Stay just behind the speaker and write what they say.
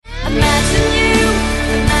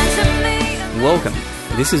Welcome.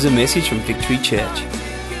 This is a message from Victory Church.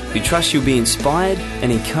 We trust you'll be inspired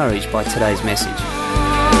and encouraged by today's message.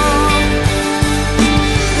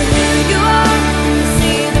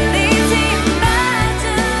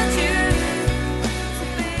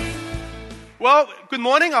 Well, good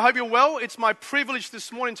morning. I hope you're well. It's my privilege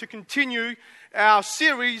this morning to continue our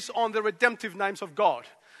series on the redemptive names of God.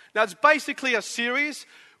 Now, it's basically a series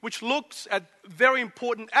which looks at very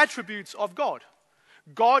important attributes of God.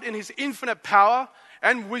 God, in His infinite power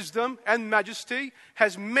and wisdom and majesty,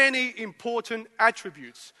 has many important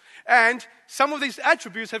attributes. And some of these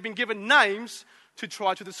attributes have been given names to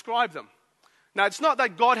try to describe them. Now, it's not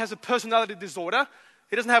that God has a personality disorder.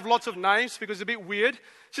 He doesn't have lots of names because it's a bit weird.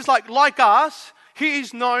 It's just like us, He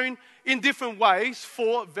is known in different ways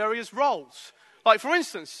for various roles. Like, for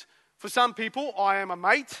instance, for some people, I am a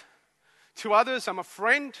mate. To others, I'm a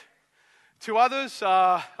friend. To others,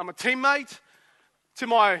 I'm a teammate. To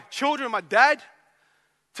my children, my dad.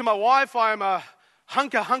 To my wife, I am a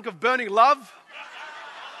hunk of burning love.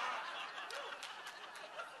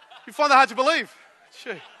 You find that hard to believe?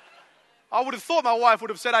 Gee. I would have thought my wife would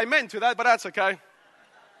have said amen to that, but that's okay.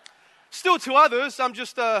 Still, to others, I'm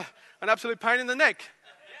just an absolute pain in the neck.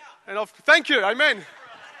 And thank you, amen.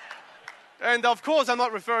 And of course, I'm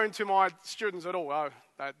not referring to my students at all.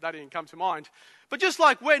 That didn't come to mind. But just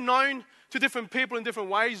like we're known to different people in different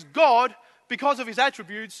ways, God, because of His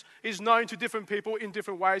attributes, is known to different people in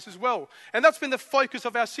different ways as well. And that's been the focus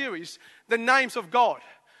of our series, the names of God.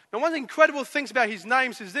 Now, one of the incredible things about His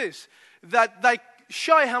names is this, that they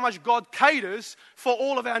show how much God caters for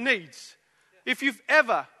all of our needs. If you've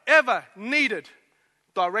ever needed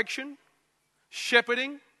direction,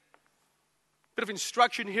 shepherding, bit of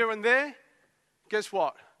instruction here and there, guess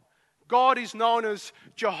what? God is known as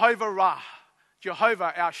Jehovah Ra,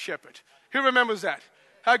 Jehovah our shepherd. Who remembers that?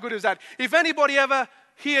 How good is that? If anybody ever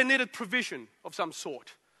here needed provision of some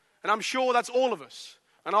sort, and I'm sure that's all of us,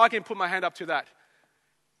 and I can put my hand up to that,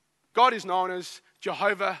 God is known as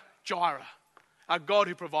Jehovah Jireh, our God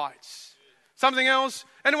who provides. Something else?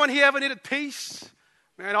 Anyone here ever needed peace?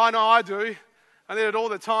 Man, I know I do. I need it all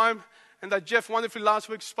the time. And that Jeff wonderfully last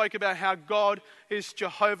week spoke about how God is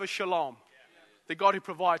Jehovah Shalom, the God who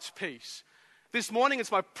provides peace. This morning,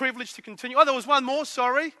 it's my privilege to continue. Oh, there was one more,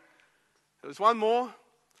 sorry. There was one more.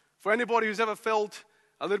 For anybody who's ever felt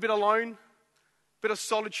a little bit alone, a bit of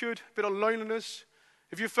solitude, a bit of loneliness.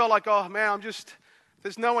 If you felt like, oh man,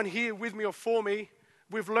 there's no one here with me or for me,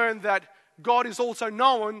 we've learned that God is also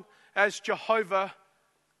known as Jehovah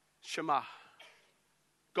Shammah.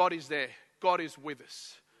 God is there. God is with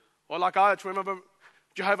us. Or like I like to remember,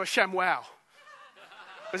 Jehovah Shamwow.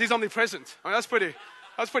 Because He's omnipresent. I mean, that's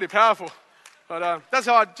pretty powerful. But that's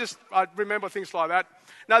how I remember things like that.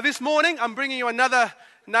 Now this morning, I'm bringing you another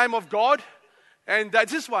name of God. And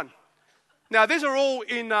that's this one. Now these are all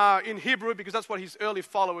in Hebrew because that's what His early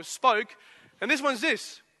followers spoke. And this one's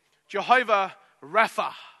this. Jehovah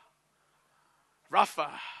Rapha. Rapha.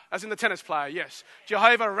 As in the tennis player, yes.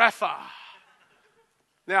 Jehovah Rapha.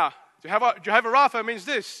 Now, Jehovah Rapha means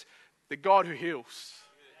this. The God who heals.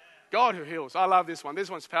 God who heals. I love this one. This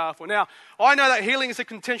one's powerful. Now, I know that healing is a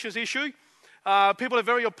contentious issue. People have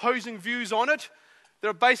very opposing views on it.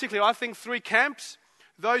 There are basically, I think, three camps.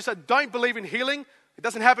 Those that don't believe in healing, it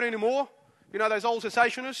doesn't happen anymore. You know, those old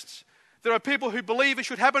cessationists. There are people who believe it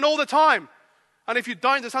should happen all the time. And if you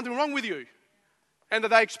don't, there's something wrong with you. And that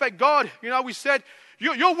they expect God, we said,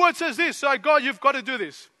 your word says this, so God, you've got to do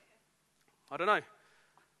this. I don't know.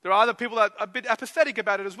 There are other people that are a bit apathetic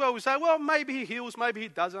about it as well. We say, well, maybe He heals, maybe He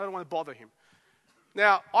doesn't. I don't want to bother Him.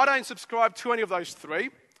 Now, I don't subscribe to any of those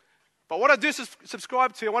three. But what I do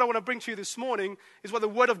subscribe to, and what I want to bring to you this morning, is what the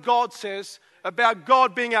Word of God says about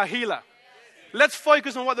God being our healer. Let's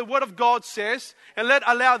focus on what the Word of God says, and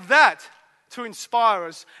allow that to inspire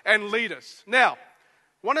us and lead us. Now,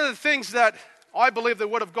 one of the things that I believe the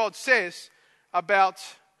Word of God says about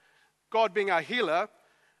God being our healer,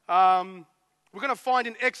 we're going to find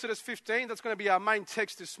in Exodus 15. That's going to be our main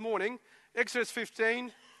text this morning. Exodus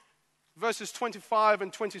 15, verses 25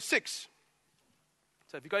 and 26.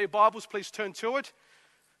 So if you've got your Bibles, please turn to it.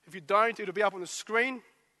 If you don't, it'll be up on the screen.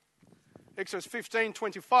 Exodus 15,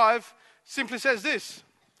 25 simply says this.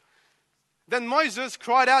 Then Moses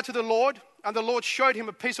cried out to the Lord, and the Lord showed him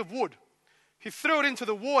a piece of wood. He threw it into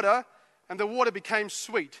the water, and the water became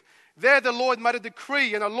sweet. There the Lord made a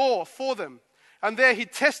decree and a law for them, and there He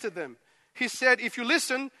tested them. He said, if you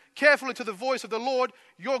listen carefully to the voice of the Lord,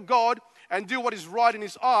 your God, and do what is right in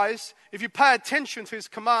His eyes, if you pay attention to His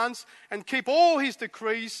commands and keep all His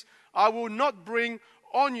decrees, I will not bring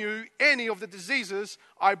on you any of the diseases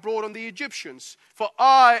I brought on the Egyptians. For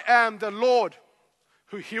I am the Lord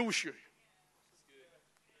who heals you.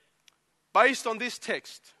 based on this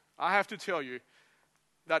text, I have to tell you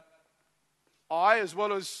that I, as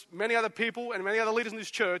well as many other people and many other leaders in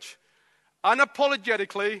this church,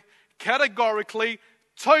 unapologetically, categorically,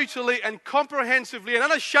 totally and comprehensively and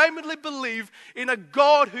unashamedly believe in a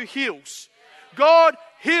God who heals. God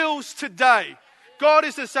heals today. God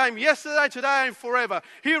is the same yesterday, today, and forever.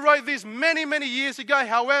 He wrote this many, many years ago.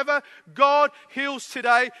 However, God heals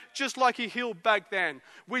today just like He healed back then.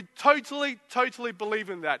 We totally, totally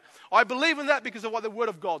believe in that. I believe in that because of what the Word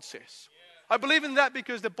of God says. I believe in that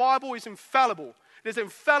because the Bible is infallible. It is an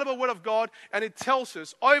infallible Word of God, and it tells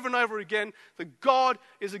us over and over again that God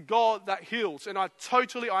is a God that heals. And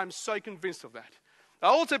I'm so convinced of that. I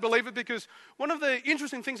also believe it because one of the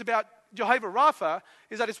interesting things about Jehovah Rapha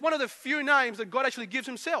is that it's one of the few names that God actually gives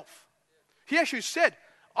Himself. He actually said,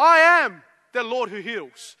 I am the Lord who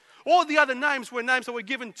heals. All the other names were names that were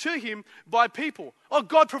given to Him by people. Oh,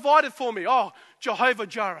 God provided for me. Oh, Jehovah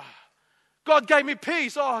Jireh. God gave me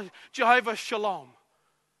peace. Oh, Jehovah Shalom.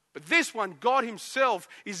 But this one, God Himself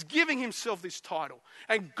is giving Himself this title.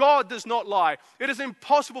 And God does not lie. It is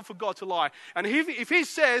impossible for God to lie. And if He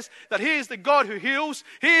says that He is the God who heals,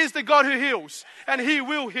 He is the God who heals. And He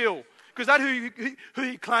will heal. Because that's who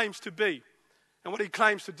He claims to be. And what He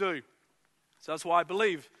claims to do. So that's why I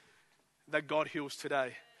believe that God heals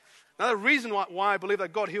today. Another reason why I believe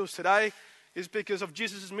that God heals today is because of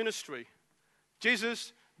Jesus' ministry.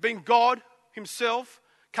 Jesus, being God Himself,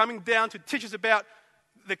 coming down to teach us about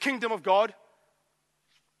the kingdom of God,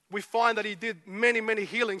 we find that He did many, many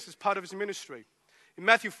healings as part of His ministry. In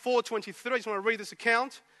Matthew 4:23, I just want to read this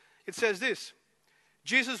account. It says this: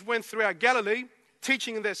 Jesus went throughout Galilee,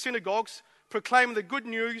 teaching in their synagogues, proclaiming the good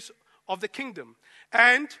news of the kingdom,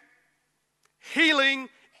 and healing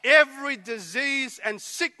every disease and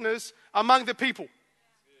sickness among the people.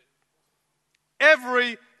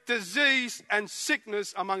 Every disease and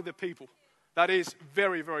sickness among the people. That is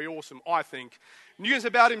very, very awesome, I think. News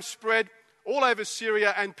about Him spread all over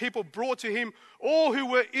Syria, and people brought to Him all who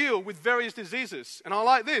were ill with various diseases. And I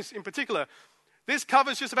like this in particular. This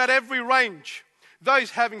covers just about every range.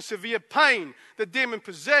 Those having severe pain, the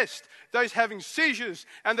demon-possessed, those having seizures,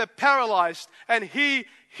 and the paralyzed, and He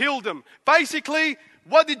healed them. Basically,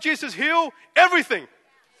 what did Jesus heal? Everything.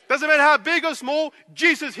 Doesn't matter how big or small,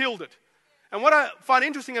 Jesus healed it. And what I find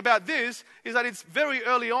interesting about this is that it's very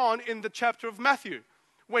early on in the chapter of Matthew,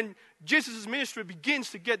 when Jesus' ministry begins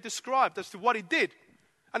to get described as to what He did.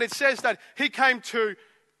 And it says that He came to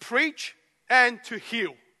preach and to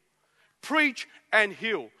heal. Preach and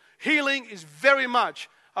heal. Healing is very much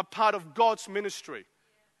a part of God's ministry.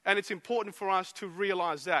 And it's important for us to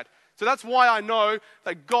realize that. So that's why I know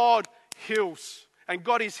that God heals. And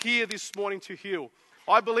God is here this morning to heal.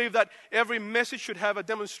 I believe that every message should have a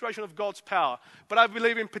demonstration of God's power. But I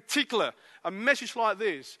believe in particular, a message like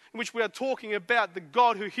this, in which we are talking about the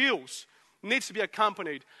God who heals, needs to be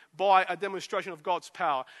accompanied by a demonstration of God's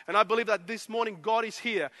power. And I believe that this morning God is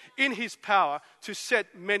here in His power to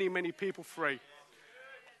set many, many people free.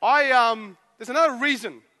 There's another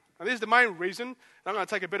reason, and this is the main reason, and I'm going to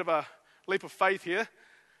take a bit of a leap of faith here.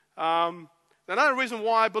 Another reason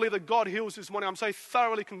why I believe that God heals this morning, I'm so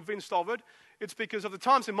thoroughly convinced of it, it's because of the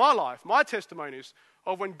times in my life, my testimonies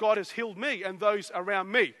of when God has healed me and those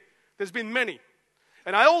around me. There's been many.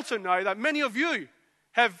 And I also know that many of you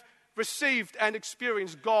have received and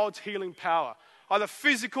experienced God's healing power, either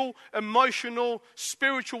physical, emotional,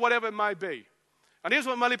 spiritual, whatever it may be. And here's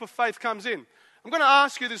where my leap of faith comes in. I'm going to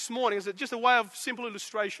ask you this morning, as just a way of simple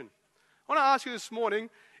illustration, I want to ask you this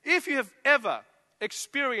morning, if you have ever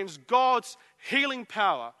experienced God's healing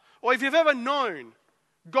power, or if you've ever known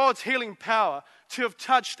God's healing power to have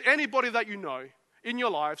touched anybody that you know in your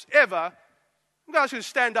lives, ever, I'm going to ask you to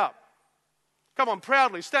stand up. Come on,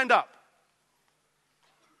 proudly, stand up.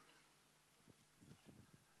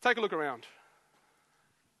 Take a look around.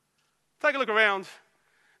 Take a look around,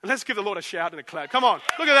 and let's give the Lord a shout and a clap. Come on,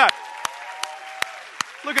 look at that.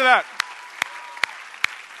 Look at that.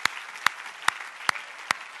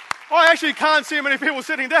 I actually can't see many people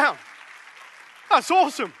sitting down. That's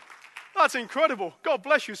awesome. That's incredible. God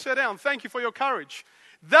bless you. Sit down. Thank you for your courage.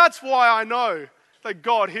 That's why I know that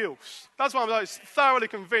God heals. That's why I'm so thoroughly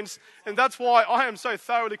convinced, and that's why I am so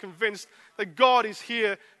thoroughly convinced that God is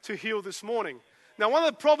here to heal this morning. Now, one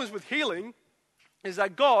of the problems with healing is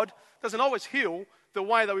that God doesn't always heal the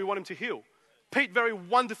way that we want Him to heal. Pete very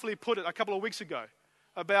wonderfully put it a couple of weeks ago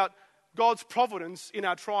about God's providence in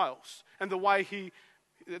our trials and the way He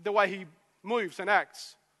moves and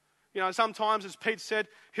acts. You know, sometimes, as Pete said,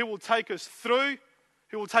 He will take us through,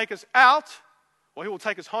 He will take us out, or He will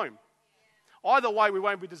take us home. Either way, we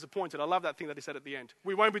won't be disappointed. I love that thing that he said at the end.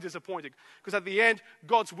 We won't be disappointed because at the end,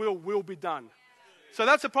 God's will be done. So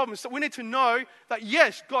that's the problem. So we need to know that,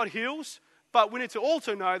 yes, God heals, but we need to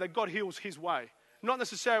also know that God heals his way, not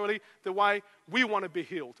necessarily the way we want to be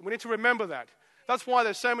healed. We need to remember that. That's why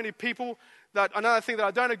there's so many people that, another thing that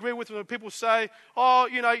I don't agree with when people say, oh,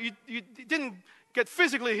 you didn't get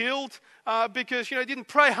physically healed because, you didn't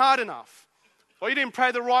pray hard enough, or you didn't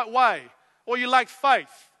pray the right way, or you lacked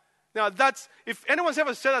faith. Now, if anyone's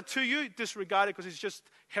ever said that to you, disregard it because it's just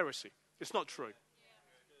heresy. It's not true.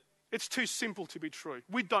 It's too simple to be true.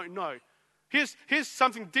 We don't know. Here's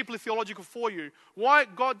something deeply theological for you. Why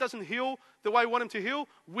God doesn't heal the way we want him to heal,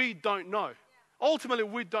 we don't know. Ultimately,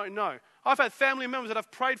 we don't know. I've had family members that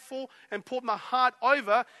I've prayed for and poured my heart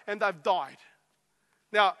over, and they've died.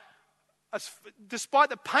 Now, despite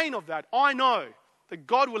the pain of that, I know that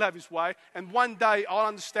God will have his way, and one day I'll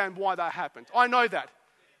understand why that happened. I know that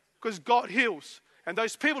because God heals. And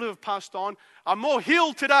those people who have passed on are more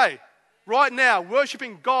healed today, right now,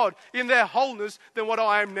 worshiping God in their wholeness than what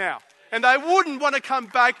I am now. And they wouldn't want to come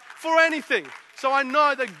back for anything. So I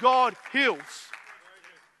know that God heals.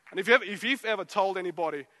 And if you've ever told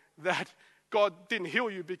anybody that God didn't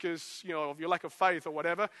heal you because, of your lack of faith or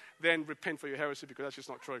whatever, then repent for your heresy because that's just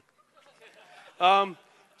not true.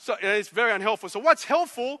 So it's very unhelpful. So what's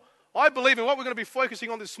helpful, I believe, and what we're going to be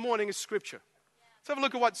focusing on this morning is Scripture. Let's have a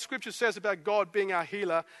look at what Scripture says about God being our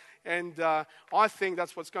healer. And I think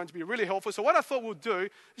that's what's going to be really helpful. So what I thought we'll do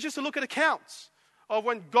is just to look at accounts of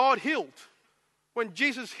when God healed, when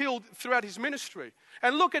Jesus healed throughout his ministry.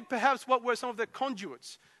 And look at perhaps what were some of the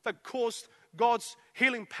conduits that caused God's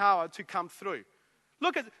healing power to come through.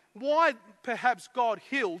 Look at why perhaps God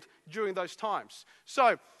healed during those times.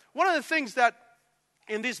 So one of the things that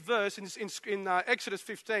in this verse, in Exodus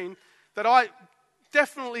 15, that I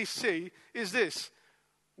definitely see is this.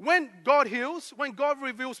 When God heals, when God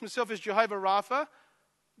reveals himself as Jehovah Rapha,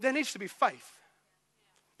 there needs to be faith.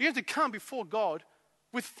 You have to come before God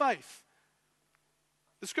with faith.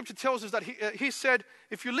 The scripture tells us that he said,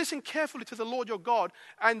 if you listen carefully to the Lord your God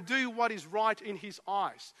and do what is right in his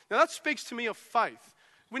eyes. Now that speaks to me of faith.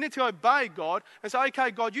 We need to obey God and say,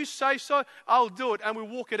 okay, God, you say so, I'll do it. And we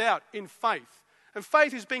walk it out in faith. And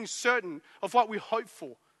faith is being certain of what we hope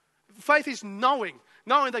for. Faith is knowing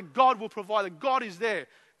that God will provide, that God is there.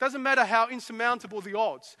 Doesn't matter how insurmountable the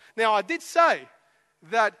odds. Now, I did say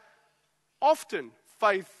that often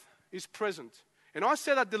faith is present. And I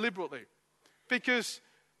say that deliberately because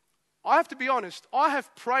I have to be honest, I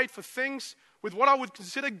have prayed for things with what I would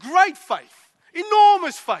consider great faith,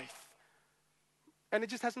 enormous faith. And it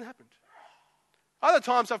just hasn't happened. Other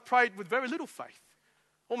times I've prayed with very little faith,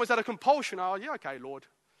 almost out of compulsion. Oh, yeah, okay, Lord.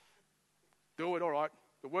 Do it, all right.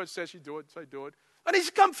 The word says you do it, so do it. And he's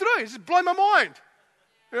come through. It's just blown my mind.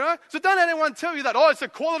 So don't let anyone tell you that, it's the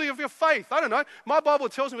quality of your faith. I don't know. My Bible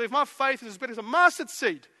tells me that if my faith is as big as a mustard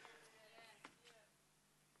seed,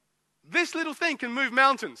 this little thing can move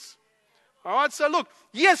mountains. All right, so look,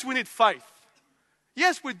 yes, we need faith.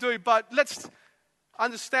 Yes, we do, but let's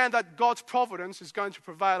understand that God's providence is going to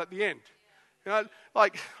prevail at the end. I'll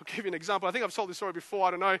give you an example. I think I've told this story before.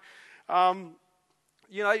 I don't know.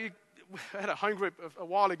 I had a home group a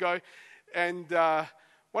while ago, and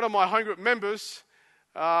one of my home group members,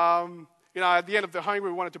 at the end of the home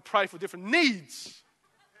group, we wanted to pray for different needs.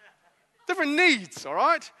 Different needs, all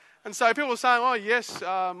right? And so people were saying, oh, yes,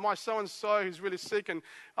 my so-and-so who's really sick, and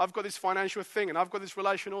I've got this financial thing, and I've got this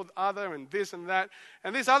relational other, and this and that.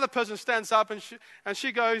 And this other person stands up, and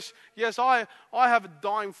she goes, yes, I have a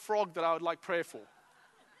dying frog that I would like prayer for.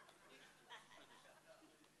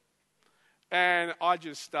 And I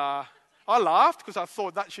just, I laughed, because I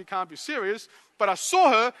thought that she can't be serious. But I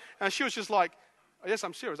saw her, and she was just like, yes,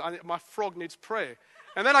 I'm serious. My frog needs prayer.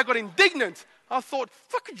 And then I got indignant. I thought,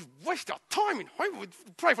 how could you waste our time? We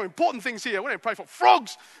pray for important things here. We don't pray for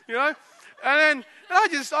frogs, And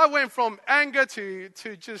I went from anger to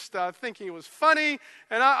just thinking it was funny.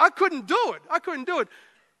 And I couldn't do it. I couldn't do it.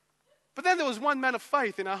 But then there was one man of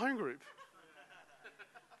faith in our home group.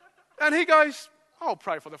 And he goes, I'll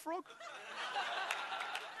pray for the frog.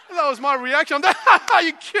 And that was my reaction. Are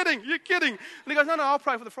you kidding? You're kidding. And he goes, no, I'll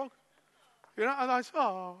pray for the frog. And I said,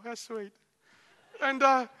 oh, that's sweet. And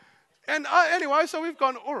anyway, so we've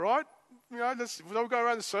gone, all right, we'll go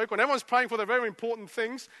around the circle, and everyone's praying for the very important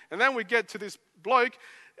things. And then we get to this bloke,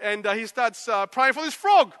 and he starts praying for this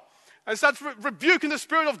frog, and starts rebuking the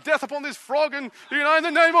spirit of death upon this frog, and, in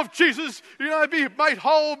the name of Jesus, be made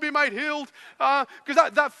whole, be made healed.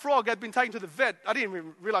 Because that frog had been taken to the vet. I didn't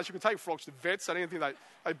even realize you could take frogs to vets. I didn't think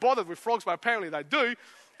they bothered with frogs, but apparently they do.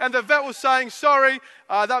 And the vet was saying, sorry,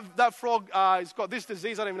 that frog has got this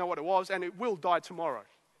disease, I don't even know what it was, and it will die tomorrow.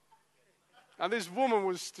 And this woman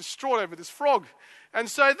was distraught over this frog. And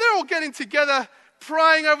so they're all getting together,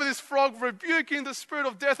 praying over this frog, rebuking the spirit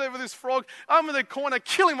of death over this frog. I'm in the corner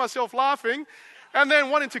killing myself laughing, and then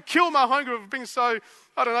wanting to kill my hunger of being so,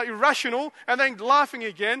 irrational, and then laughing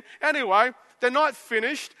again. Anyway, the night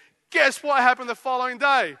finished. Guess what happened the following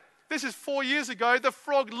day? This is 4 years ago. The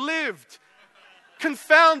frog lived.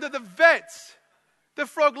 Confounded the vets. The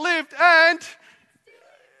frog lived and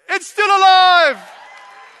it's still alive.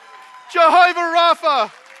 Jehovah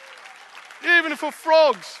Rapha. Even for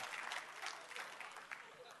frogs.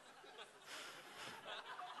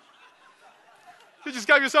 You just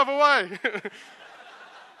gave yourself away.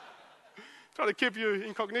 Trying to keep you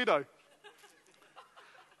incognito.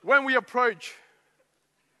 When we approach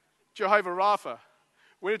Jehovah Rapha,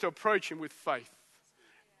 we need to approach him with faith.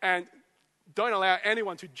 And don't allow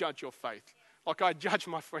anyone to judge your faith. Like I judge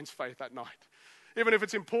my friend's faith that night. Even if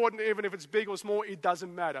it's important, even if it's big or small, it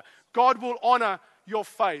doesn't matter. God will honor your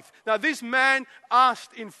faith. Now, this man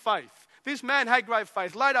asked in faith. This man had great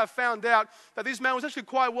faith. Later, I found out that this man was actually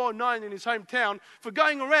quite well known in his hometown for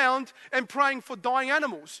going around and praying for dying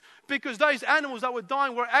animals. Because those animals that were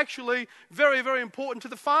dying were actually very, very important to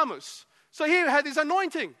the farmers. So he had this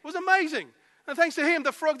anointing. It was amazing. And thanks to him,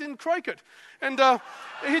 the frog didn't croak it. And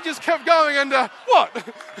he just kept going and what?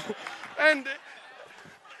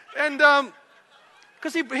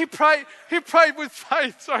 Because he prayed with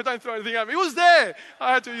faith. Sorry, don't throw anything at me. It was there.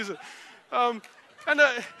 I had to use it.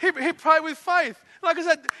 He prayed with faith. Like I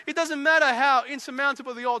said, it doesn't matter how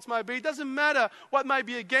insurmountable the odds may be. It doesn't matter what may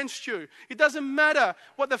be against you. It doesn't matter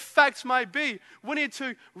what the facts may be. We need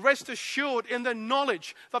to rest assured in the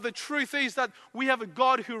knowledge that the truth is that we have a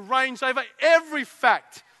God who reigns over every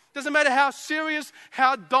fact. Doesn't matter how serious,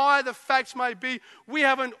 how dire the facts may be. We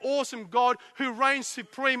have an awesome God who reigns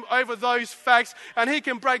supreme over those facts, and he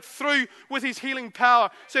can break through with his healing power.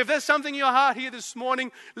 So if there's something in your heart here this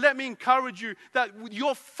morning, let me encourage you that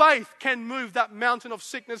your faith can move that mountain of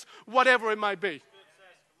sickness, whatever it may be.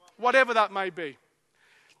 Whatever that may be.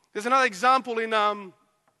 There's another example in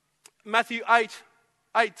Matthew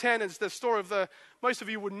 8:10. It's the story of most of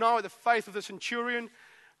you would know, the faith of the centurion.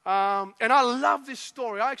 And I love this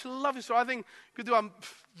story. I actually love this story. I think we could do a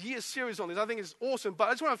year series on this. I think it's awesome. But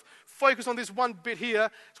I just want to focus on this one bit here. I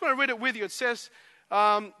just want to read it with you. It says,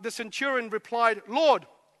 the centurion replied, Lord,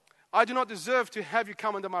 I do not deserve to have you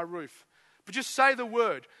come under my roof. But just say the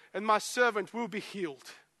word, and my servant will be healed.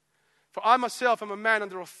 For I myself am a man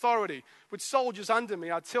under authority, with soldiers under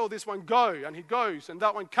me. I tell this one, go, and he goes, and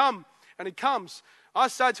that one, come, and he comes. I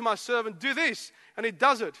say to my servant, do this, and he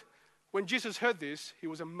does it. When Jesus heard this, he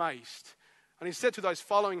was amazed. And he said to those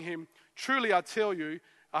following him, truly I tell you,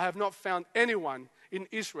 I have not found anyone in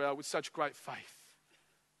Israel with such great faith.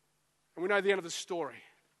 And we know the end of the story.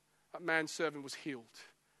 That man's servant was healed.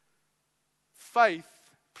 Faith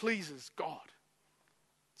pleases God.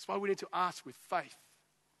 That's why we need to ask with faith.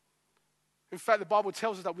 In fact, the Bible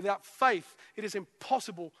tells us that without faith, it is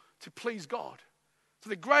impossible to please God. So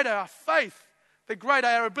the greater our faith, the greater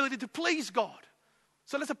our ability to please God.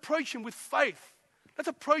 So let's approach him with faith. Let's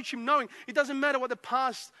approach him knowing it doesn't matter what the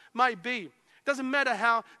past may be. It doesn't matter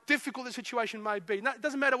how difficult the situation may be. It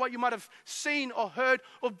doesn't matter what you might have seen or heard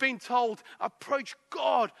or been told. Approach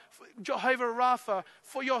God, Jehovah Rapha,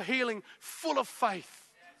 for your healing, full of faith.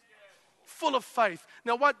 Full of faith.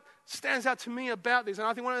 Now what stands out to me about this, and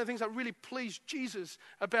I think one of the things that really pleased Jesus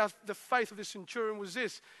about the faith of this centurion was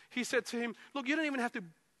this. He said to him, look, you don't even have to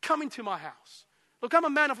come into my house. Look, I'm a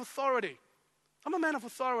man of authority. I'm a man of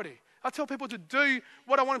authority. I tell people to do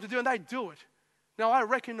what I want them to do, and they do it. Now, I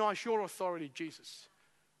recognize your authority, Jesus.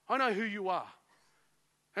 I know who you are.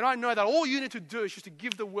 And I know that all you need to do is just to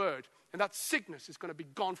give the word, and that sickness is going to be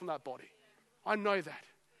gone from that body. I know that.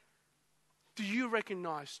 Do you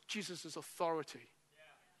recognize Jesus' authority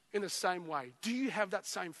in the same way? Do you have that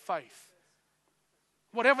same faith?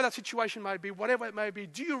 Whatever that situation may be, whatever it may be,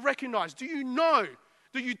 do you recognize, do you know,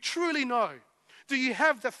 do you truly know? Do you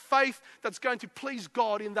have the faith that's going to please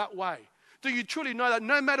God in that way? Do you truly know that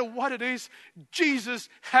no matter what it is, Jesus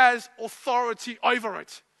has authority over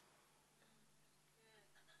it?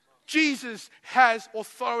 Jesus has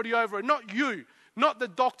authority over it. Not you, not the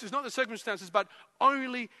doctors, not the circumstances, but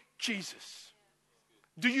only Jesus.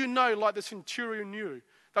 Do you know, like the centurion knew,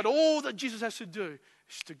 that all that Jesus has to do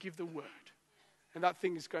is to give the word, and that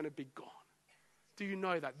thing is going to be gone? Do you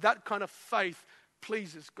know that? That kind of faith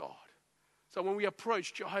pleases God. So when we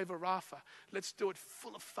approach Jehovah Rapha, let's do it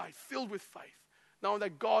full of faith, filled with faith, knowing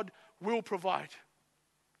that God will provide,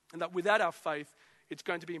 and that without our faith, it's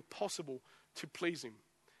going to be impossible to please him.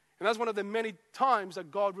 And that's one of the many times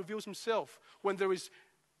that God reveals himself, when there is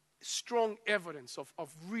strong evidence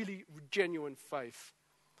of really genuine faith.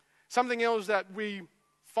 Something else that we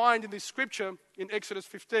find in this scripture in Exodus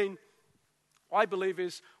 15, I believe,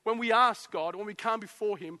 is when we ask God, when we come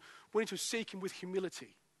before him, we need to seek him with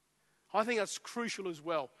humility. I think that's crucial as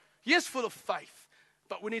well. Yes, full of faith,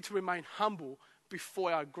 but we need to remain humble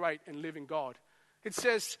before our great and living God. It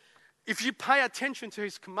says, if you pay attention to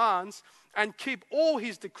his commands and keep all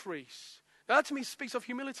his decrees. Now that to me speaks of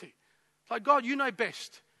humility. It's like, God, you know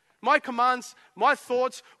best. My commands, my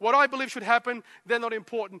thoughts, what I believe should happen, they're not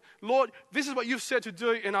important. Lord, this is what you've said to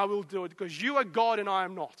do, and I will do it, because you are God and I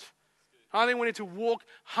am not. I think we need to walk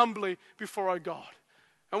humbly before our God.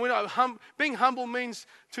 And we know being humble means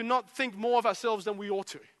to not think more of ourselves than we ought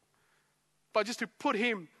to, but just to put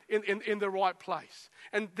him in the right place.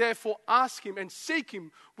 And therefore ask him and seek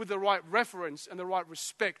him with the right reverence and the right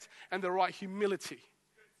respect and the right humility.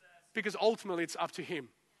 Because ultimately it's up to him.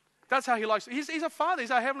 That's how he likes it. He's a father.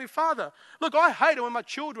 He's our heavenly Father. Look, I hate it when my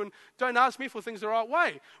children don't ask me for things the right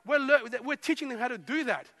way. We're teaching them how to do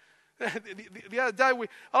that. The other day,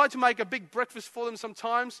 I like to make a big breakfast for them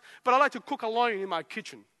sometimes, but I like to cook alone in my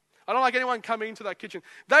kitchen. I don't like anyone coming into that kitchen.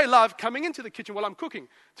 They love coming into the kitchen while I'm cooking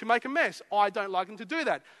to make a mess. I don't like them to do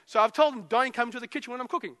that. So I've told them, don't come to the kitchen when I'm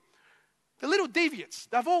cooking. The little deviants,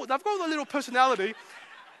 they've got a little personality,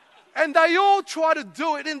 and they all try to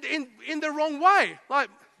do it in the wrong way. Like,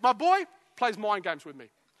 my boy plays mind games with me.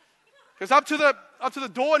 Goes up to the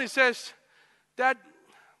door and he says, Dad,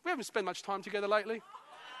 we haven't spent much time together lately.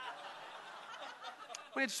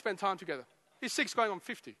 We need to spend time together. He's 6 going on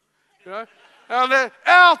 50. You know? And they're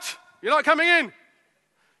out. You're not coming in.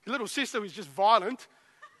 Your little sister, who's just violent,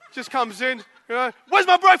 just comes in. You know, where's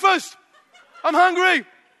my breakfast? I'm hungry.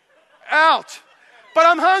 Out. But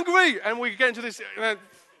I'm hungry. And we get into this.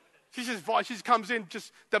 She just comes in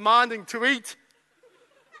just demanding to eat.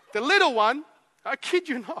 The little one, I kid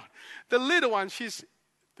you not, the little one, she's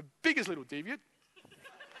the biggest little deviant.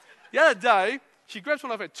 The other day, she grabs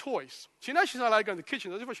one of her toys. She knows she's not allowed to go in the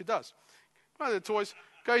kitchen. That's what she does. One of the toys,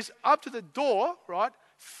 goes up to the door, right,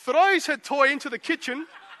 throws her toy into the kitchen,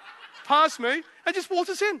 past me, and just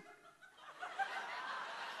waltzes in.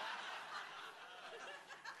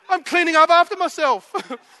 I'm cleaning up after myself.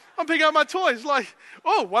 I'm picking up my toys. Like,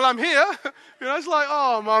 oh, well, I'm here. You know, it's like,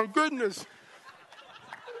 oh, my goodness.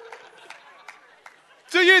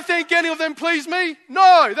 Do you think any of them please me?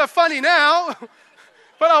 No, they're funny now,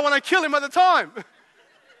 but I want to kill him at the time.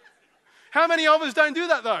 How many of us don't do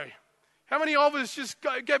that though? How many of us just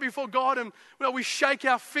go before God and we shake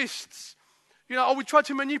our fists? Or we try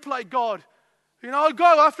to manipulate God. Oh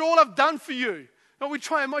God, after all I've done for you. Or we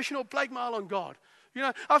try emotional blackmail on God.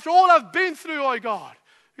 After all I've been through, oh God.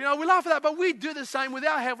 We laugh at that, but we do the same with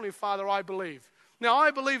our Heavenly Father, I believe. Now,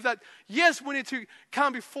 I believe that, yes, we need to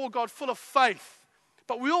come before God full of faith.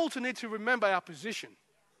 But we also need to remember our position.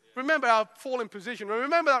 Remember our fallen position.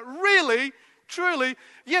 Remember that really, truly,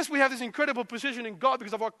 yes, we have this incredible position in God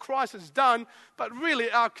because of what Christ has done, but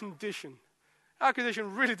really our condition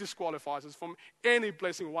really disqualifies us from any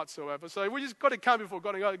blessing whatsoever. So we just got to come before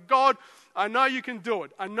God and go, God, I know you can do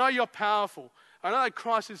it. I know you're powerful. I know that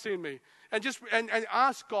Christ is in me. And just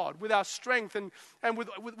ask God with our strength and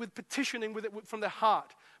with petitioning from the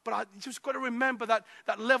heart. But I just got to remember that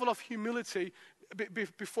level of humility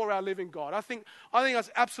before our living God. I think that's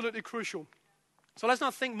absolutely crucial. So let's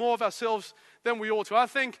not think more of ourselves than we ought to. I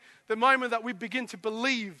think the moment that we begin to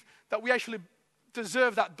believe that we actually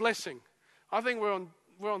deserve that blessing, I think we're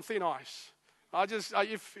on thin ice.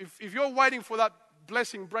 If you're waiting for that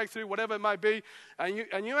blessing, breakthrough, whatever it may be,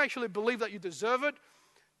 and you actually believe that you deserve it,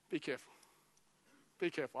 be careful. Be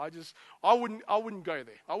careful. I wouldn't go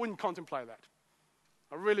there. I wouldn't contemplate that.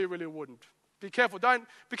 I really, really wouldn't. Be careful.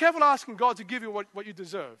 Be careful asking God to give you what you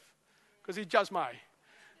deserve, because He just may,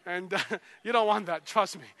 and you don't want that.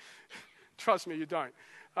 Trust me. Trust me, you don't.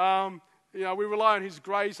 We rely on His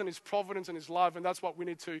grace and His providence and His love, and that's what we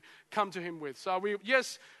need to come to Him with. So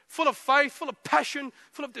full of faith, full of passion,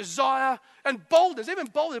 full of desire, and boldness. Even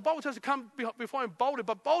boldness. The Bible tells us to come before Him boldly,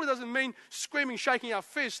 but boldly doesn't mean screaming, shaking our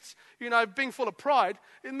fists, being full of pride.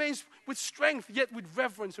 It means with strength, yet with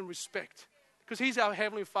reverence and respect. Because He's our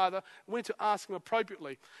Heavenly Father, we need to ask Him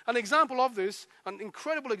appropriately. An example of this, an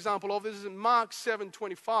incredible example of this, is in Mark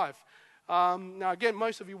 7:25. Now again,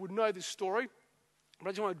 most of you would know this story, but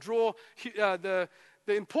I just want to draw the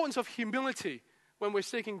importance of humility when we're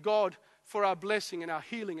seeking God for our blessing and our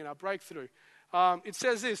healing and our breakthrough. It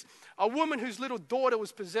says this: a woman whose little daughter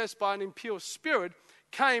was possessed by an impure spirit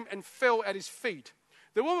came and fell at His feet.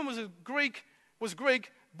 The woman was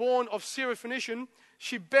Greek, born of Syrophoenician.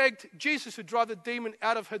 she begged Jesus to drive the demon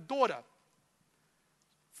out of her daughter.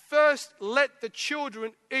 First, let the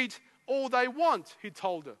children eat all they want, he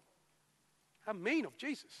told her. How mean of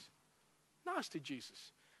Jesus. Nasty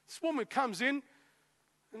Jesus. This woman comes in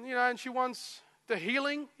and she wants the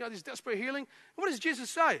healing, this desperate healing. And what does Jesus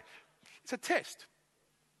say? It's a test.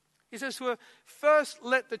 He says to her, first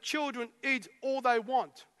let the children eat all they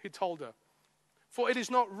want, he told her. For it is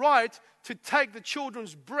not right to take the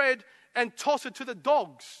children's bread and toss it to the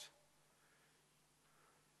dogs.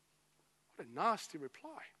 What a nasty reply.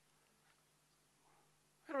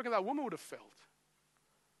 How do you reckon that woman would have felt?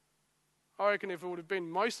 I reckon if it would have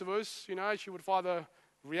been most of us, she would have either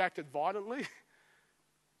reacted violently,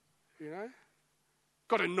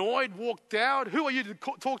 got annoyed, walked out. Who are you to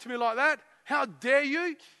talk to me like that? How dare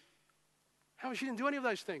you? How she didn't do any of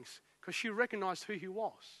those things? Because she recognized who he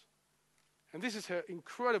was. And this is her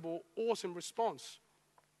incredible, awesome response.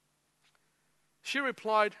 She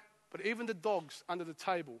replied, but even the dogs under the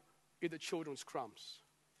table eat the children's crumbs.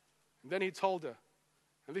 And then he told her,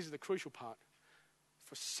 and this is the crucial part,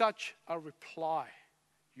 for such a reply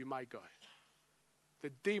you may go.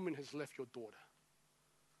 The demon has left your daughter.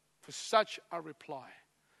 For such a reply,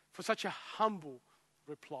 for such a humble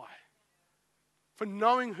reply, for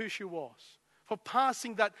knowing who she was, for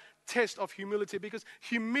passing that test of humility, because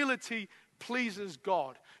humility pleases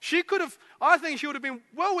God. I think she would have been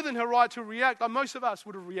well within her right to react like most of us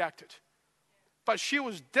would have reacted. But she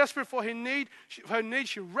was desperate for her need.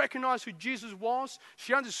 She recognized who Jesus was.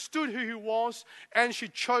 She understood who he was. And she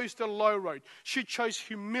chose the low road. She chose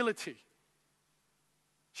humility.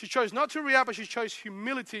 She chose not to react, but she chose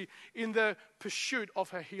humility in the pursuit of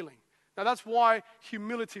her healing. Now that's why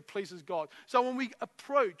humility pleases God. So when we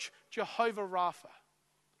approach Jehovah Rapha,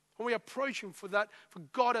 when we approach him for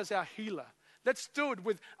God as our healer, let's do it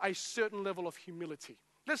with a certain level of humility.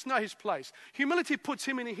 Let's know his place. Humility puts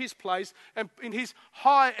him in his place and in his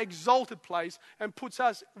high exalted place and puts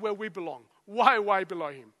us where we belong, way, way below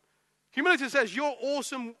him. Humility says, you're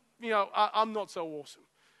awesome, I'm not so awesome.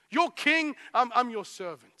 You're king, I'm your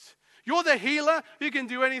servant. You're the healer, you can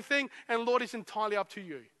do anything, and Lord, it's entirely up to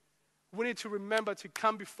you. We need to remember to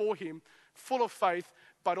come before him full of faith,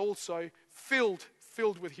 but also filled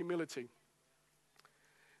with humility.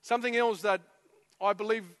 Something else that I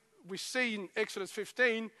believe we see in Exodus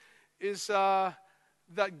 15 is that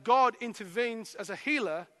God intervenes as a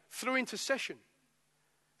healer through intercession.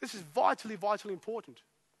 This is vitally, vitally important.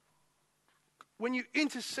 When you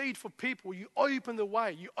intercede for people, you open the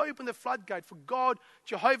way, you open the floodgate for God,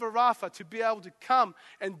 Jehovah Rapha, to be able to come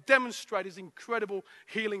and demonstrate his incredible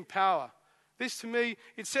healing power. This to me,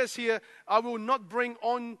 it says here, I will not bring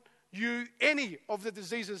on you any of the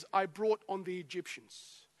diseases I brought on the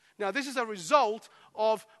Egyptians. Now, this is a result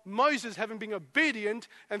of Moses having been obedient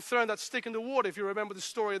and thrown that stick in the water, if you remember the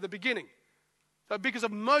story at the beginning. So because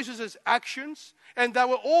of Moses' actions, and they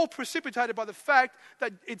were all precipitated by the fact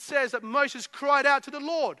that it says that Moses cried out to the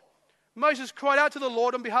Lord. Moses cried out to the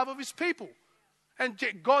Lord on behalf of his people. And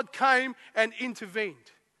God came and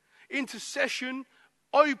intervened. Intercession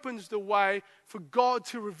opens the way for God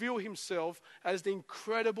to reveal himself as the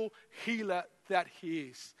incredible healer that he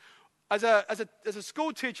is. As a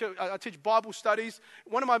school teacher, I teach Bible studies.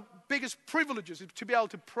 One of my biggest privileges is to be able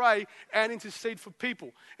to pray and intercede for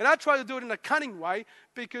people. And I try to do it in a cunning way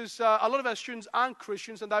because a lot of our students aren't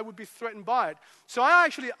Christians and they would be threatened by it. So I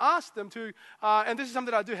actually asked them to, and this is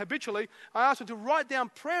something that I do habitually, I asked them to write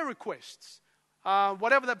down prayer requests.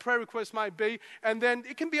 Whatever that prayer request may be, and then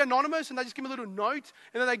it can be anonymous, and they just give me a little note,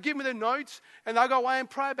 and then they give me the notes, and I go away and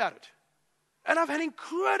pray about it. And I've had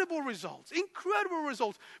incredible results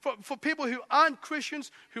for people who aren't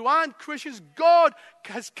Christians, God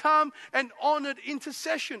has come and honored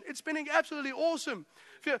intercession. It's been absolutely awesome.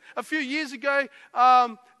 A few years ago,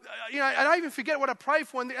 and I even forget what I prayed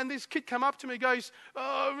for, and this kid came up to me and goes,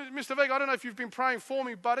 oh, Mr. Veg, I don't know if you've been praying for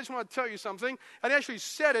me, but I just want to tell you something. And he actually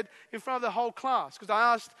said it in front of the whole class, because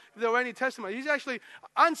I asked if there were any testimony. He's actually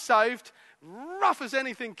unsaved, rough as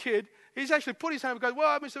anything kid. He's actually put his hand up and goes,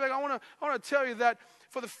 well, Mr. Veg, I want to tell you that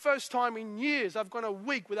for the first time in years, I've gone a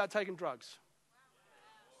week without taking drugs.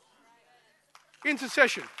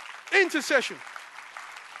 Intercession.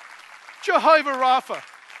 Jehovah Rapha,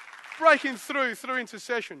 breaking through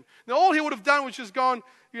intercession. Now, all he would have done was just gone,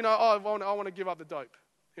 I want to give up the dope,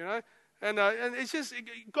 And it's just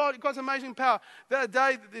God's amazing power. The other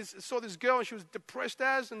day, I saw this girl and she was depressed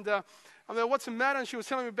and I'm like, what's the matter? And she was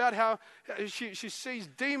telling me about how she sees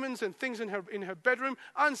demons and things in her bedroom,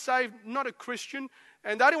 unsaved, not a Christian.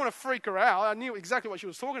 And I didn't want to freak her out. I knew exactly what she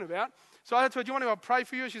was talking about. So I said to her, do you want me to pray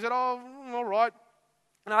for you? She said, oh, all right.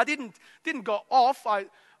 And I didn't go off.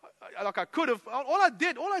 like I could have. All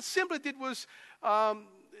I simply did was,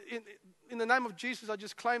 in the name of Jesus, I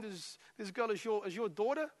just claimed this girl as your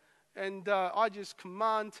daughter, and I just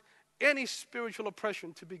command any spiritual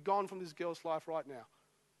oppression to be gone from this girl's life right now.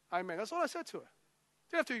 Amen. That's all I said to her.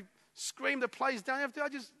 You don't have to scream the place down.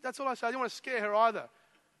 That's all I said. I didn't want to scare her either.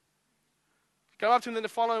 Go up to them the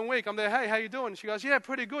following week. I'm there, hey, how you doing? She goes, yeah,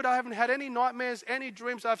 pretty good. I haven't had any nightmares, any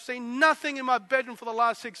dreams. I've seen nothing in my bedroom for the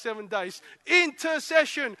last 6-7 days.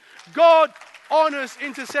 Intercession. God honors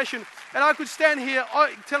intercession. And I could stand here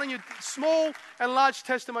telling you small and large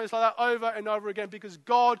testimonies like that over and over again, because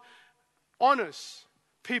God honors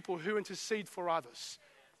people who intercede for others.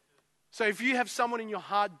 So if you have someone in your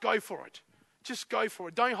heart, go for it. Just go for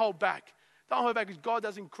it. Don't hold back. Don't hold back, because God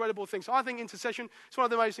does incredible things. I think intercession is one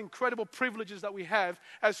of the most incredible privileges that we have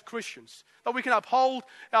as Christians. That we can uphold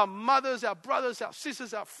our mothers, our brothers, our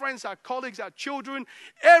sisters, our friends, our colleagues, our children,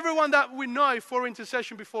 everyone that we know for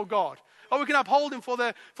intercession before God. Or we can uphold them for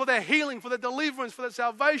their healing, for their deliverance, for their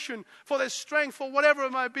salvation, for their strength, for whatever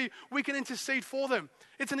it might be. We can intercede for them.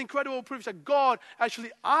 It's an incredible privilege that God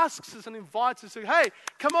actually asks us and invites us to, hey,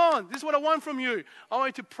 come on, this is what I want from you. I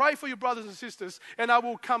want you to pray for your brothers and sisters, and I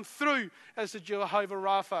will come through as the Jehovah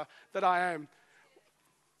Rapha that I am.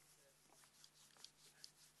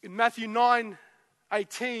 In Matthew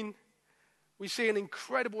 9:18, we see an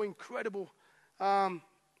incredible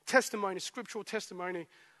testimony, scriptural testimony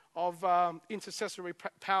of intercessory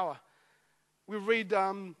power. We read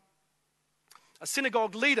a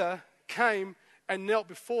synagogue leader came and knelt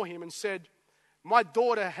before him and said, my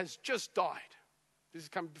daughter has just died. This is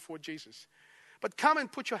coming before Jesus. But come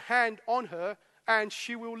and put your hand on her and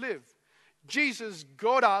she will live. Jesus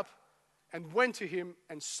got up and went to him,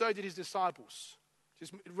 and so did his disciples.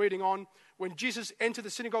 Just reading on. When Jesus entered the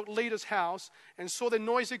synagogue leader's house and saw the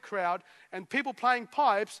noisy crowd and people playing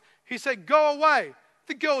pipes, he said, go away.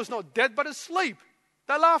 The girl is not dead but asleep.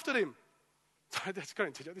 They laughed at him. That's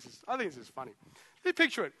going to I think this is funny. You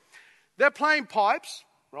picture it. They're playing pipes,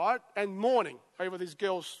 right, and mourning over this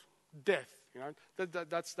girl's death. You know,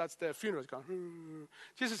 that's their funeral. It's going.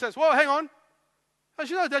 Jesus says, "Well, hang on. Oh,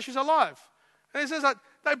 she knows that she's alive." And he says that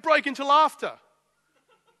they break into laughter.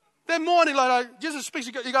 They're mourning like Jesus speaks.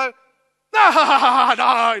 You go,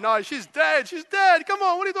 no, she's dead. She's dead. Come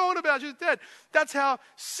on, what are you talking about? She's dead. That's how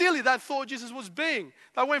silly that thought Jesus was being.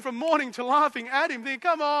 They went from mourning to laughing at him. Thinking,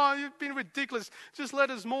 come on, you've been ridiculous. Just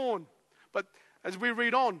let us mourn. But as we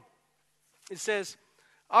read on, it says,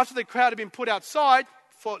 after the crowd had been put outside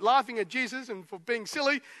for laughing at Jesus and for being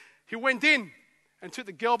silly, he went in and took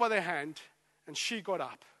the girl by the hand, and she got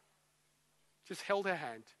up. Just held her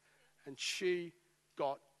hand, and she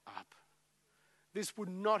got up. This would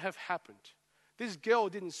not have happened. This girl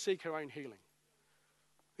didn't seek her own healing.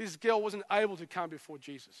 This girl wasn't able to come before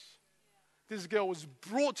Jesus. This girl was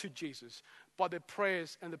brought to Jesus by the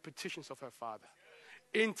prayers and the petitions of her father.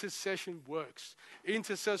 Intercession works.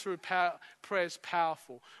 Intercessory prayer is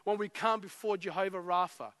powerful. When we come before Jehovah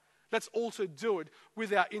Rapha, let's also do it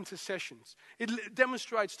with our intercessions. It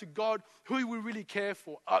demonstrates to God who we really care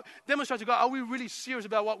for. Demonstrates to God, are we really serious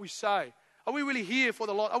about what we say? Are we really here for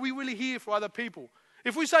the Lord? Are we really here for other people?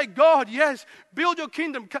 If we say, God, yes, build your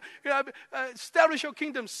kingdom, establish your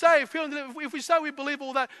kingdom, save, heal, if we say we believe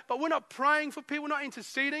all that, but we're not praying for people, we're not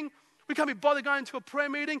interceding, we can't be bothered going to a prayer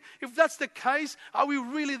meeting. If that's the case, are we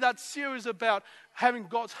really that serious about having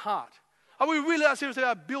God's heart? Are we really that serious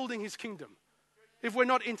about building his kingdom? If we're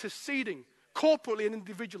not interceding corporately and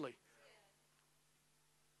individually.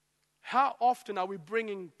 How often are we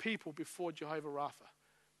bringing people before Jehovah Rapha?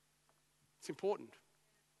 It's important.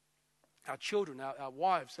 Our children, our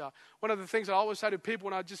wives. One of the things I always say to people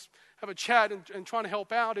when I just have a chat and trying to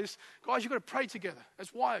help out is, guys, you've got to pray together.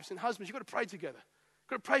 As wives and husbands, you've got to pray together. You've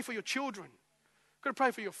got to pray for your children. You've got to pray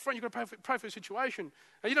for your friend. You've got to pray for your situation.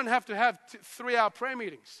 And you don't have to have 3-hour prayer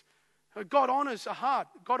meetings. God honors a heart.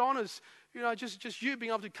 God honors, just you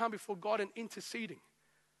being able to come before God and interceding.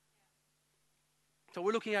 So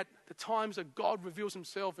we're looking at the times that God reveals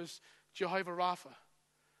himself as Jehovah Rapha.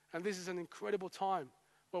 And this is an incredible time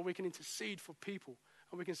where we can intercede for people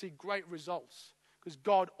and we can see great results because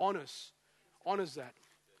God honors that.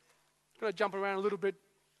 I'm going to jump around a little bit.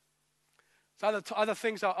 So other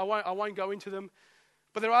things, I won't go into them.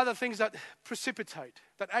 But there are other things that precipitate,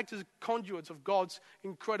 that act as conduits of God's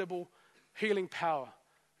incredible healing power.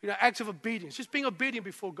 Acts of obedience, just being obedient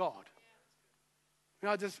before God.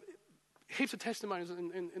 There's heaps of testimonies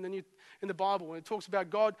in the Bible when it talks about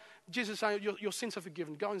God, Jesus saying, your sins are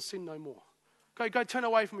forgiven. Go and sin no more. Go turn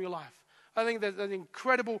away from your life. I think there's an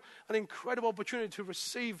incredible opportunity to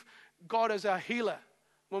receive God as our healer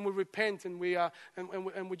when we repent and we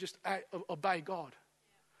just obey God.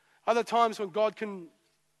 Other times when God can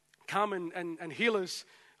come and heal us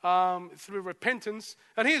through repentance.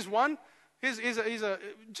 And here's one. Here's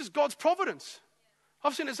just God's providence.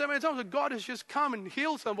 I've seen it so many times that God has just come and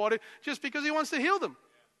healed somebody just because he wants to heal them.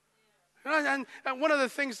 And one of the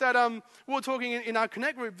things that we were talking in our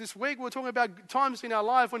Connect group this week, we were talking about times in our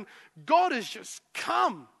life when God has just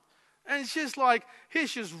come. And it's just like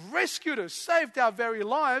he's just rescued us, saved our very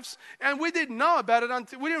lives. And we didn't know about it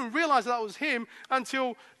until, we didn't realize that was him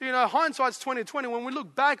until, hindsight's 2020. When we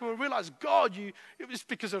look back and we realize, God, it was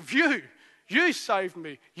because of you. You saved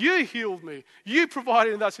me. You healed me. You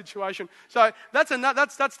provided in that situation. So that's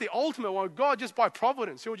the ultimate one. God, just by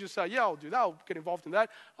providence, he'll just say, yeah, I'll do that. I'll get involved in that.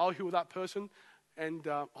 I'll heal that person. And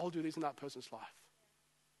I'll do this in that person's life.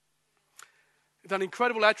 It's an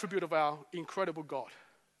incredible attribute of our incredible God.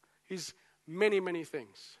 He's many, many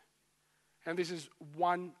things. And this is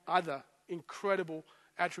one other incredible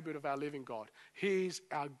attribute of our living God. He is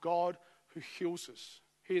our God who heals us.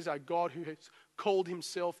 He is our God who has called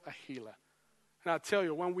himself a healer. And I tell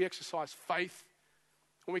you, when we exercise faith,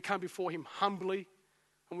 when we come before him humbly,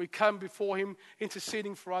 when we come before him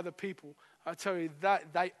interceding for other people, I tell you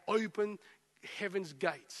that they open heaven's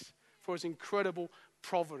gates for his incredible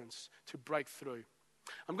providence to break through.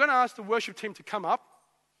 I'm going to ask the worship team to come up.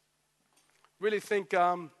 Really think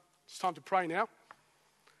it's time to pray now.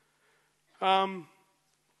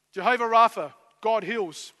 Jehovah Rapha, God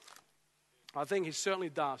heals. I think he certainly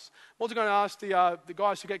does. I'm also going to ask the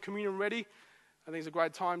guys to get communion ready. I think it's a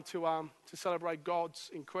great time to celebrate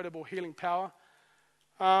God's incredible healing power.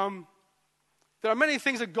 There are many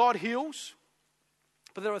things that God heals,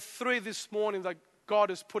 but there are 3 this morning that God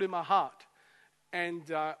has put in my heart. And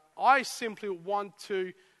I simply want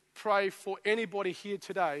to pray for anybody here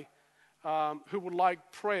today who would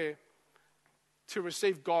like prayer to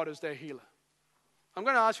receive God as their healer. I'm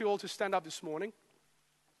going to ask you all to stand up this morning.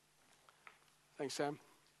 Thanks, Sam.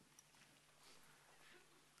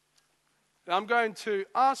 And I'm going to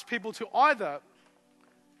ask people to either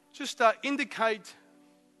just indicate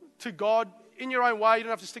to God in your own way. You don't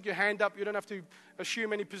have to stick your hand up. You don't have to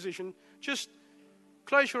assume any position. Just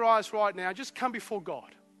close your eyes right now. Just come before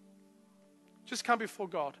God. Just come before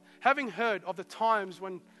God. Having heard of the times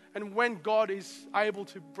when God is able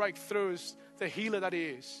to break through as the healer that he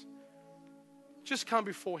is, just come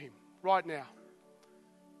before him right now.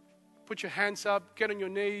 Put your hands up, get on your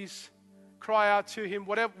knees, cry out to him,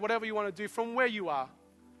 whatever you want to do from where you are.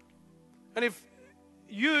 And if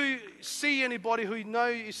you see anybody who you know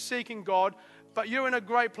is seeking God, but you're in a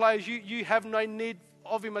great place, you have no need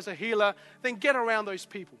of him as a healer, then get around those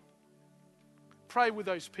people. Pray with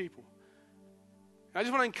those people. I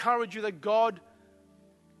just want to encourage you that God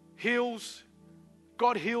heals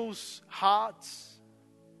hearts.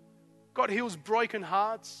 God heals broken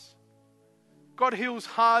hearts. God heals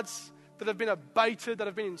hearts that have been abated, that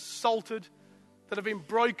have been insulted, that have been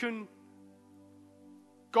broken.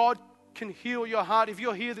 God can heal your heart. If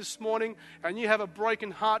you're here this morning and you have a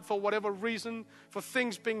broken heart for whatever reason, for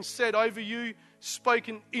things being said over you,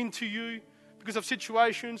 spoken into you, because of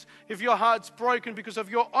situations, if your heart's broken because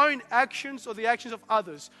of your own actions or the actions of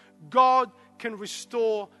others, God can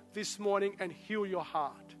restore this morning and heal your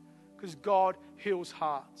heart, because God heals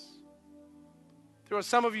hearts. There are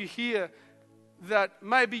some of you here that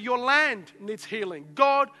maybe your land needs healing.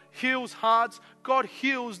 God heals hearts. God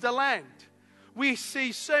heals the land. We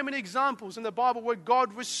see so many examples in the Bible where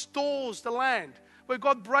God restores the land, where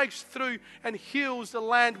God breaks through and heals the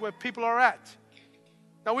land where people are at.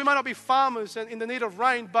 Now, we might not be farmers and in the need of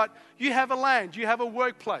rain, but you have a land, you have a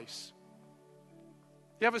workplace.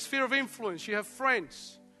 You have a sphere of influence, you have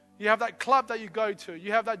friends. You have that club that you go to.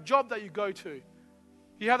 You have that job that you go to.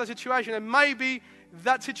 You have that situation, and maybe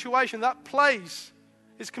that situation, that place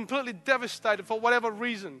is completely devastated for whatever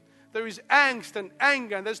reason. There is angst and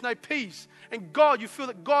anger, and there's no peace. And God, you feel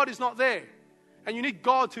that God is not there, and you need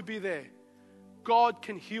God to be there. God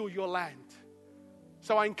can heal your land.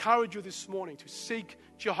 So I encourage you this morning to seek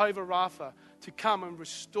Jehovah Rapha to come and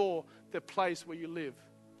restore the place where you live.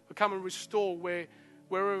 Or come and restore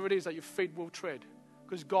wherever it is that your feet will tread.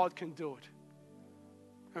 Because God can do it.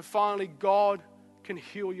 And finally, God can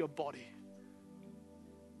heal your body.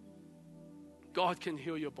 God can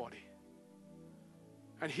heal your body.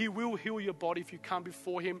 And he will heal your body if you come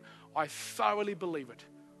before him. I thoroughly believe it.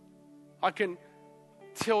 I can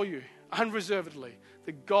tell you unreservedly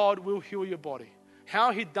that God will heal your body.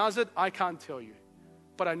 How he does it, I can't tell you.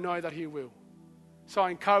 But I know that he will. So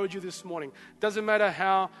I encourage you this morning. Doesn't matter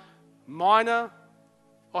how minor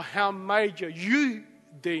or how major you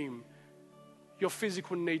deem your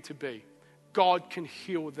physical need to be. God can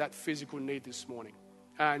heal that physical need this morning.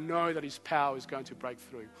 And I know that his power is going to break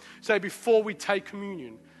through. So before we take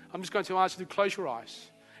communion, I'm just going to ask you to close your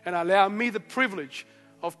eyes and allow me the privilege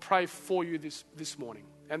of praying for you this morning.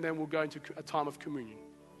 And then we'll go into a time of communion.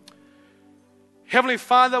 Heavenly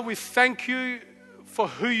Father, we thank you for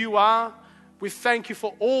who you are. We thank you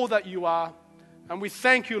for all that you are. And we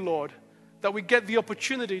thank you, Lord, that we get the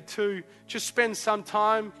opportunity to just spend some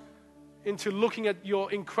time into looking at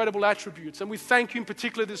your incredible attributes. And we thank you in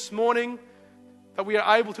particular this morning that we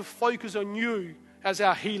are able to focus on you as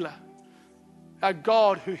our healer, our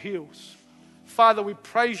God who heals. Father, we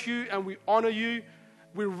praise you and we honor you.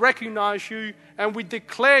 We recognize you and we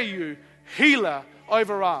declare you healer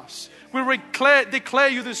over us. We declare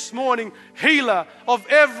you this morning healer of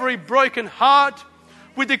every broken heart.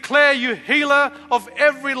 We declare you healer of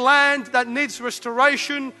every land that needs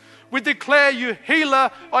restoration. We declare you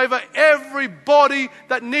healer over every body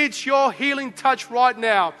that needs your healing touch right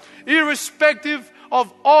now. Irrespective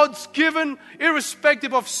of odds given,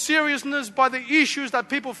 irrespective of seriousness by the issues that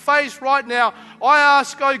people face right now, I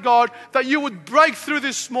ask, oh God, that you would break through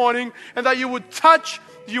this morning and that you would touch,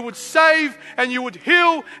 you would save, and you would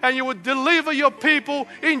heal, and you would deliver your people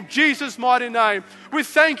in Jesus' mighty name. We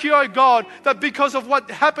thank you, oh God, that because of what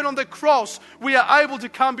happened on the cross, we are able to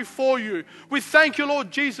come before you. We thank you,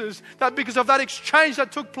 Lord Jesus, that because of that exchange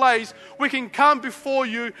that took place, we can come before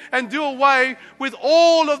you and do away with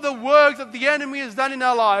all of the work that the enemy has done in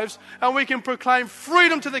our lives, and we can proclaim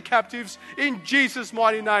freedom to the captives in Jesus'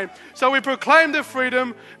 mighty name. So we proclaim the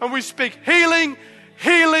freedom, and we speak healing,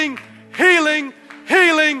 healing, healing,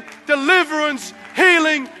 healing, deliverance,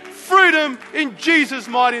 healing, freedom in Jesus'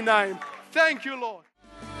 mighty name. Thank you, Lord.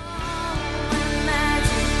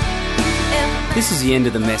 This is the end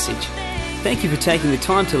of the message. Thank you for taking the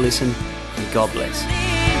time to listen, and God bless.